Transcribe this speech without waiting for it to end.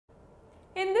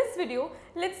In this video,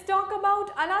 let's talk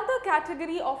about another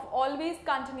category of always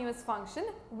continuous function,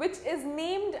 which is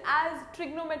named as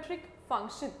trigonometric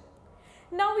function.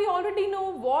 Now we already know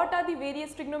what are the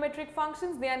various trigonometric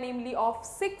functions. They are namely of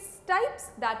 6 types,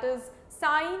 that is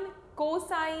sine,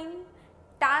 cosine,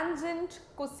 tangent,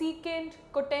 cosecant,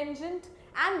 cotangent,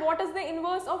 and what is the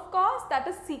inverse of cos, that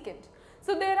is secant.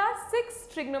 So there are 6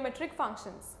 trigonometric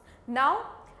functions.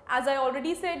 Now as I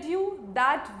already said you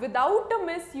that without a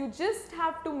miss you just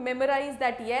have to memorize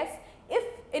that yes, if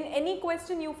in any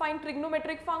question you find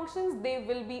trigonometric functions, they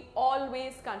will be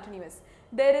always continuous.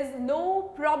 There is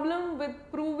no problem with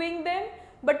proving them,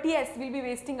 but yes, we will be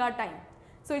wasting our time.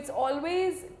 So it's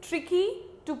always tricky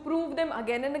to prove them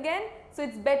again and again, so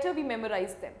it's better we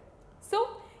memorize them. So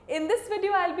in this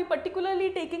video, I will be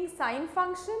particularly taking sine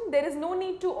function. There is no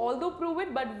need to although prove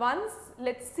it, but once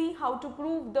let's see how to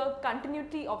prove the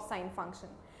continuity of sine function.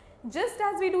 Just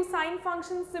as we do sine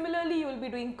function, similarly you will be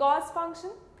doing cos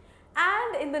function,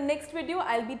 and in the next video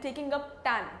I will be taking up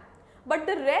tan. But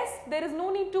the rest, there is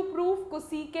no need to prove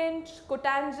cosecant,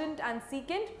 cotangent and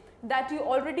secant, that you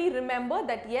already remember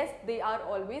that yes, they are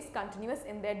always continuous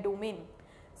in their domain.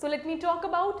 So let me talk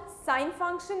about sine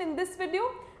function in this video,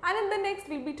 and in the next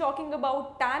we will be talking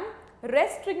about tan.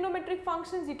 Rest trigonometric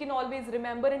functions you can always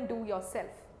remember and do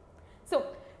yourself. So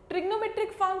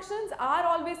trigonometric functions are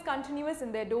always continuous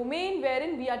in their domain,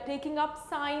 wherein we are taking up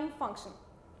sine function.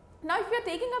 Now if we are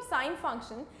taking up sine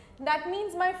function, that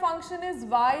means my function is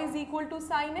y is equal to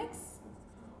sine x,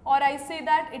 or I say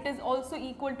that it is also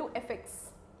equal to fx.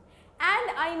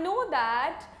 And I know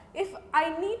that if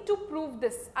I need to prove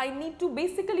this, I need to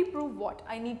basically prove what?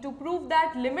 I need to prove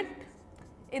that limit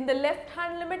in the left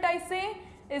hand limit I say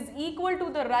is equal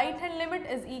to the right hand limit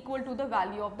is equal to the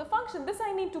value of the function. This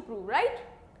I need to prove, right?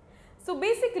 So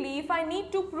basically if I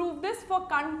need to prove this for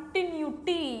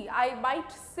continuity, I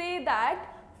might say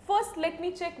that first let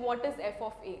me check what is f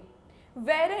of a,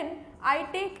 wherein I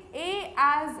take a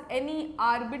as any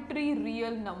arbitrary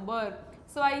real number.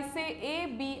 So I say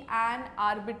a be an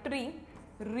arbitrary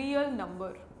real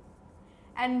number.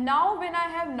 And now when I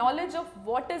have knowledge of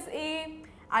what is a,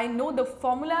 I know the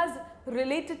formulas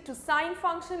related to sine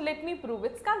function, let me prove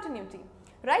its continuity,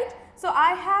 right? So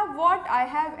I have what? I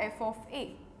have f of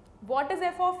a. What is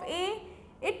f of a?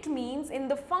 It means in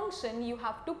the function you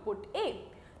have to put a.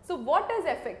 So what is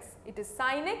fx? It is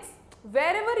sine x.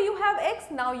 Wherever you have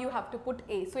x, now you have to put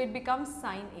a. So it becomes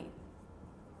sine a.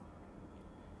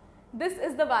 This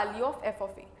is the value of f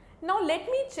of a. Now let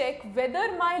me check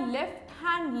whether my left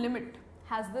hand limit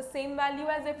has the same value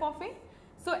as f of a.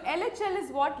 So LHL is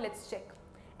what? Let's check.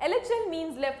 LHL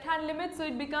means left hand limit, so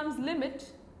it becomes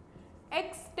limit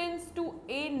x tends to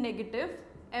a negative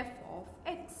f of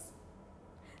x.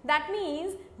 That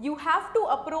means you have to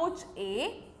approach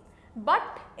a,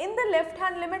 but in the left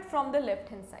hand limit from the left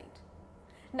hand side.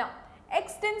 Now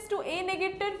x tends to a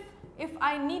negative, if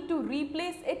I need to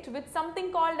replace it with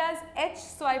something called as h,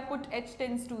 so I put h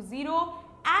tends to 0,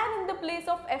 and in the place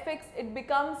of fx it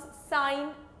becomes sine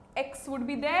x would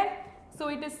be there. So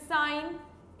it is sine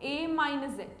a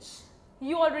minus h.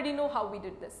 You already know how we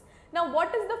did this. Now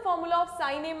what is the formula of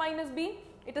sine a minus b?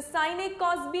 It is sine a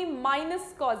cos b minus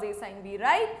cos a sine b,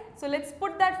 right? So let's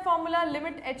put that formula,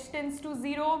 limit h tends to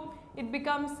 0, it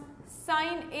becomes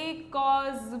sine a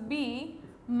cos b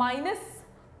minus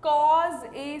cos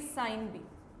a sine b.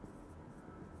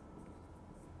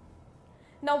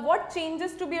 Now what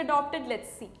changes to be adopted?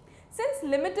 Let's see. Since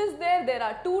limit is there, there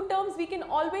are two terms, we can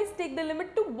always take the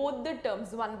limit to both the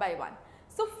terms one by one.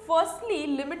 So firstly,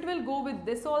 limit will go with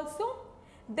this also,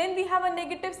 then we have a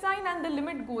negative sign and the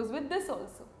limit goes with this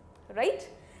also, right?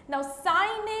 Now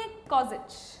sine a cos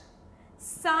h,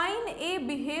 sine a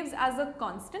behaves as a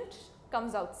constant,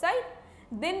 comes outside,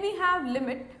 then we have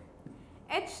limit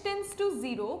h tends to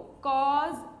 0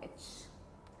 cos h,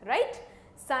 right?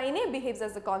 Sine a behaves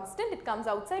as a constant, it comes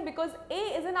outside because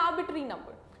a is an arbitrary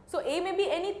number. So a may be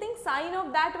anything, sine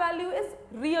of that value is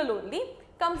real only,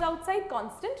 comes outside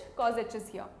constant, cos h is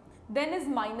here. Then is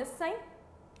minus sign,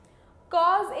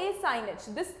 cos a sin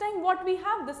h. This time what we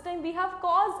have? This time we have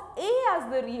cos a as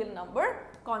the real number,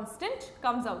 constant,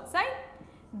 comes outside.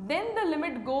 Then the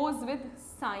limit goes with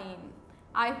sine.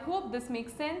 I hope this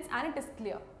makes sense and it is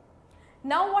clear.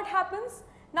 Now what happens?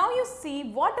 Now you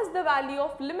see what is the value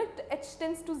of limit h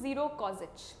tends to 0 cos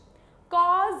h.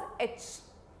 Cos h.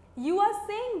 You are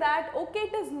saying that okay,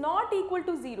 it is not equal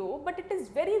to 0, but it is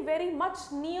very much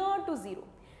near to 0.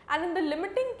 And in the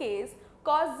limiting case,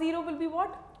 cos 0 will be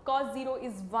what? Cos 0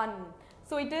 is 1.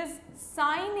 So it is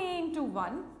sine a into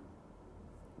 1,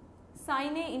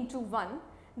 sine a into 1,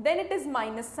 then it is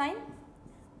minus sign,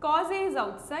 cos a is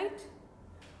outside,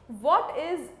 what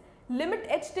is limit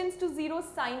h tends to 0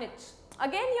 sine h?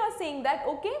 Again you are saying that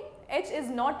okay, h is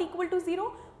not equal to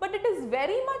 0, but it is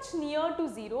very much near to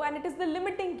 0 and it is the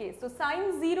limiting case. So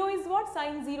sine 0 is what?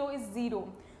 Sine 0 is 0.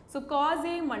 So cos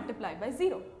A multiplied by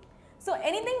 0. So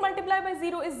anything multiplied by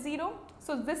 0 is 0.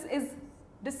 So this is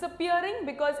disappearing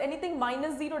because anything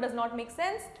minus 0 does not make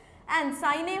sense, and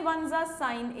sine A ones are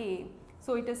sine A.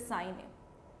 So it is sine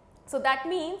A. So that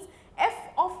means f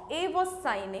of A was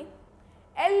sine A,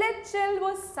 LHL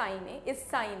was sine A, is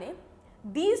sine A.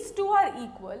 These two are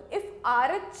equal. If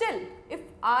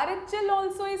RHL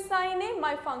also is sine A,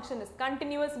 my function is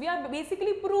continuous. We are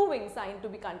basically proving sine to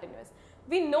be continuous.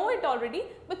 We know it already,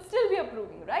 but still we are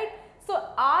proving, right? So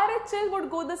RHL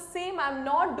would go the same. I am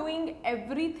not doing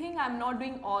everything. I am not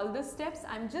doing all the steps.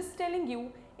 I am just telling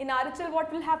you in RHL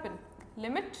what will happen.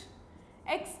 Limit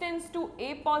x tends to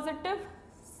A positive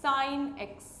sine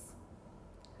x,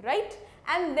 right?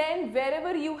 And then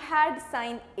wherever you had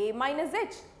sine A minus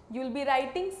h, you will be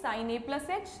writing sine A plus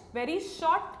h. Very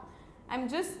short. I am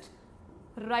just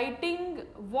writing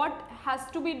what has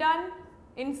to be done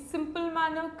in simple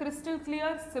manner, crystal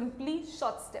clear, simply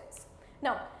short steps.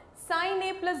 Now, sine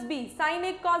A plus b, sine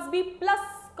A cos b plus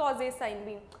cos A sine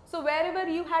b. So wherever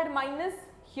you had minus,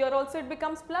 here also it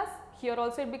becomes plus, here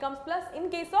also it becomes plus in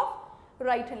case of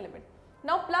right hand limit.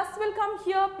 Now plus will come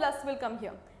here, plus will come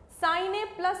here. Sine A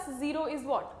plus 0 is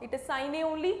what? It is sine A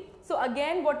only. So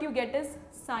again what you get is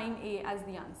sine A as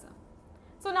the answer.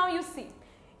 So now you see,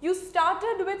 you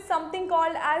started with something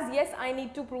called as, yes, I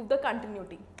need to prove the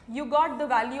continuity. You got the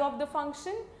value of the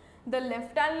function, the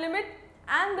left hand limit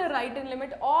and the right hand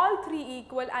limit, all three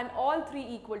equal and all three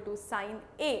equal to sine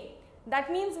A.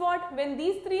 That means what? When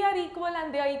these three are equal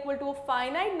and they are equal to a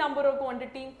finite number of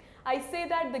quantity, I say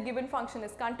that the given function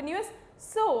is continuous.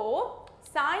 So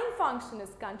sine function is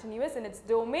continuous in its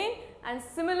domain, and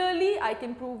similarly I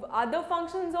can prove other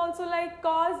functions also like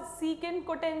cos, secant,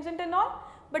 cotangent and all.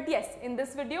 But yes, in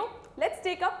this video let's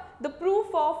take up the proof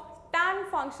of tan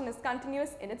function is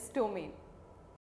continuous in its domain.